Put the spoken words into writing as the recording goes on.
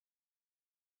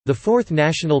The Fourth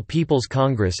National People's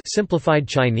Congress simplified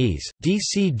Chinese,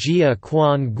 DC Jia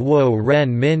Quan Guo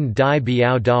Ren Min Dai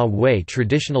Biao Da Wei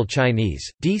Traditional Chinese,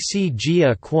 DC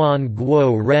Jia Quan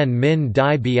Guo Ren Min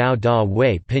Dai Biao Da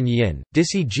Wei Pinyin,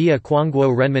 DC Jia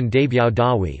Quanguo Renmin Dai Biao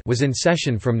Da Wei was in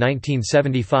session from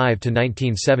 1975 to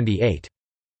 1978.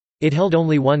 It held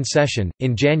only one session,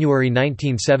 in January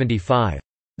 1975.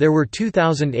 There were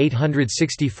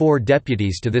 2,864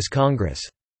 deputies to this Congress.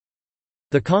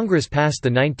 The Congress passed the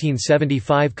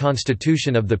 1975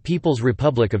 Constitution of the People's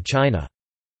Republic of China.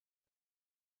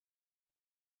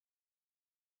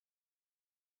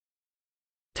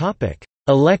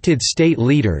 Elected state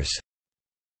leaders.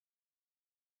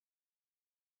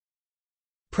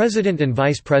 President and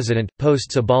Vice President,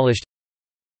 posts abolished.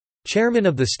 Chairman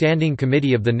of the Standing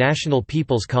Committee of the National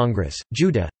People's Congress,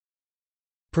 Judah.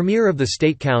 Premier of the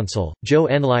State Council, Zhou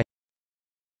Enlai.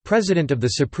 President of the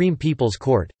Supreme People's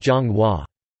Court, Zhang Hua.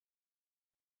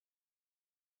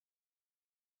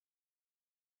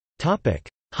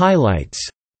 Highlights.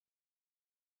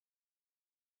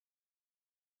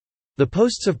 The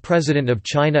posts of President of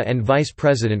China and Vice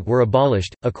President were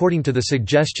abolished, according to the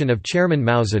suggestion of Chairman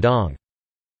Mao Zedong.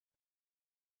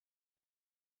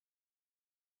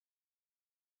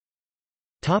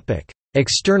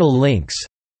 External links.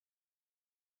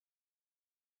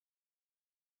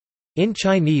 In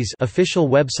Chinese, official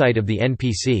website of the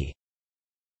NPC.